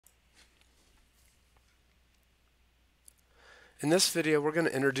In this video, we're going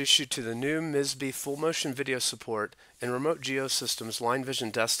to introduce you to the new MISB Full Motion video support in Remote GeoSystems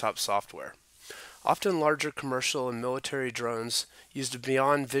LineVision Desktop software. Often larger commercial and military drones used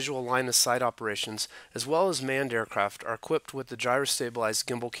beyond visual line of sight operations, as well as manned aircraft, are equipped with the gyro-stabilized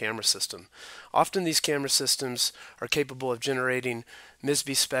gimbal camera system. Often these camera systems are capable of generating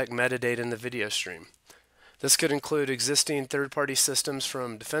MISB-spec metadata in the video stream. This could include existing third-party systems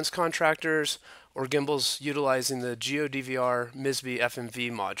from defense contractors or gimbals utilizing the GeoDVR MISB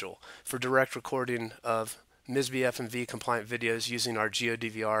FMV module for direct recording of MISB FMV-compliant videos using our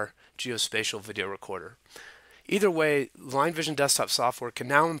GeoDVR geospatial video recorder. Either way, LineVision Desktop software can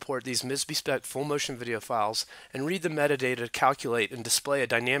now import these MISB-spec full motion video files and read the metadata to calculate and display a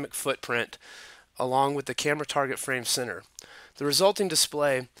dynamic footprint along with the camera target frame center. The resulting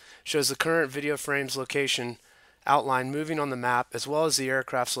display shows the current video frame's location outline moving on the map as well as the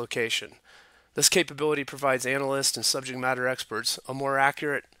aircraft's location. This capability provides analysts and subject matter experts a more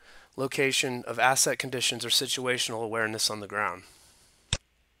accurate location of asset conditions or situational awareness on the ground.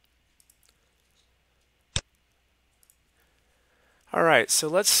 Alright, so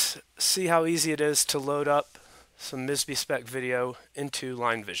let's see how easy it is to load up some MISB-spec video into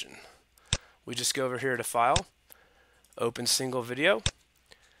LineVision. We just go over here to File, Open Single Video.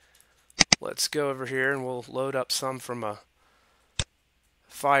 Let's go over here and we'll load up some from a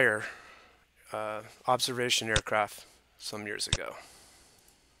fire observation aircraft some years ago.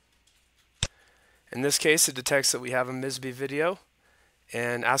 In this case, it detects that we have a MISB video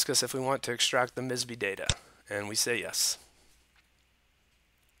and asks us if we want to extract the MISB data, and we say yes.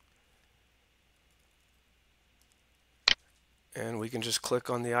 And we can just click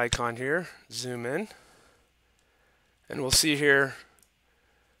on the icon here, zoom in, and we'll see here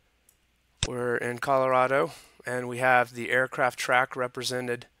we're in Colorado and we have the aircraft track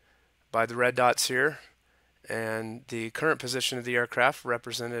represented by the red dots here and the current position of the aircraft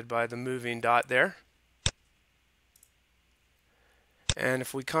represented by the moving dot there. And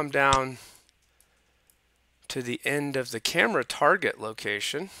if we come down to the end of the camera target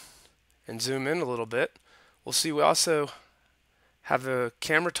location and zoom in a little bit, we'll see we also have a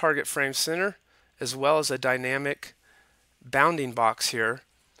camera target frame center as well as a dynamic bounding box here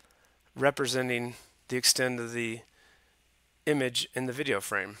representing the extent of the image in the video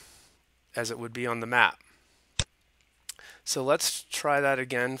frame as it would be on the map. So let's try that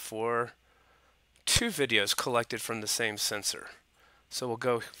again for two videos collected from the same sensor. So we'll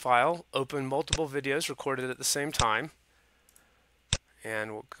go File, Open Multiple Videos recorded at the same time,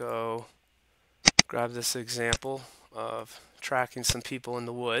 and we'll go grab this example of tracking some people in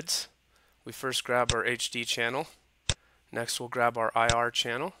the woods. We first grab our HD channel, next we'll grab our IR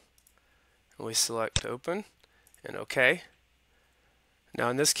channel, and we select Open and OK. Now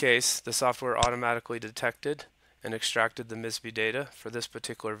in this case, the software automatically detected and extracted the MISB data for this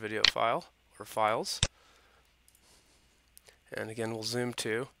particular video file or files. And again, we'll zoom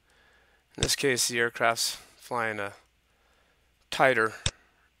to. In this case, the aircraft's flying a tighter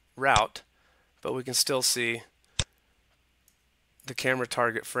route, but we can still see the camera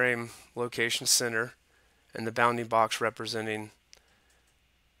target frame location center and the bounding box representing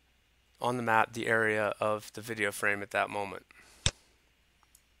on the map the area of the video frame at that moment.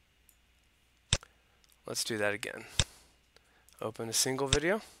 Let's do that again. Open a single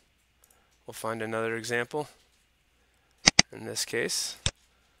video. We'll find another example. In this case,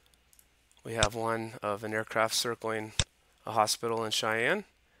 we have one of an aircraft circling a hospital in Cheyenne.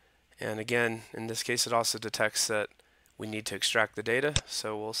 And again, in this case, it also detects that we need to extract the data,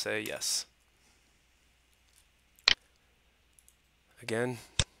 so we'll say yes. Again,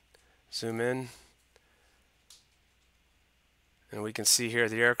 zoom in, and we can see here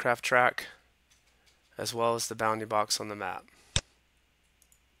the aircraft track as well as the bounding box on the map.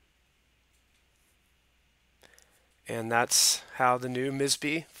 And that's how the new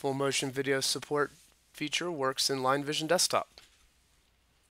MISB full motion video support feature works in LineVision Desktop.